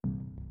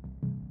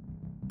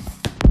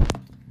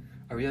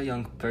Are you a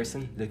young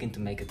person looking to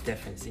make a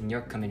difference in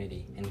your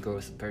community and grow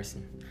as a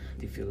person?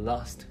 Do you feel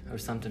lost or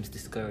sometimes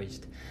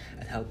discouraged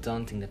at how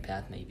daunting the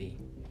path may be?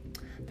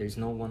 There's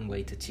no one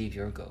way to achieve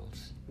your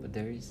goals, but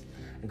there is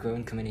a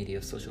growing community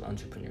of social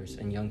entrepreneurs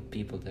and young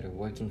people that are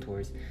working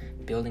towards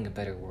building a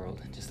better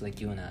world, just like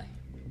you and I.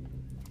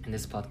 In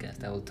this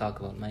podcast, I will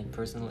talk about my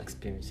personal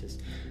experiences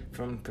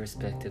from the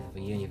perspective of a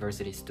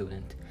university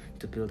student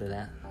to build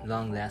a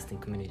long-lasting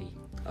community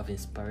of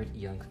inspired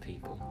young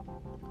people.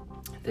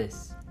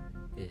 This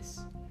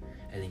is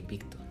El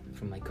Invicto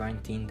from my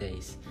quarantine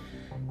days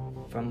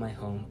from my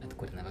home at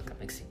Cuernavaca,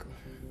 Mexico.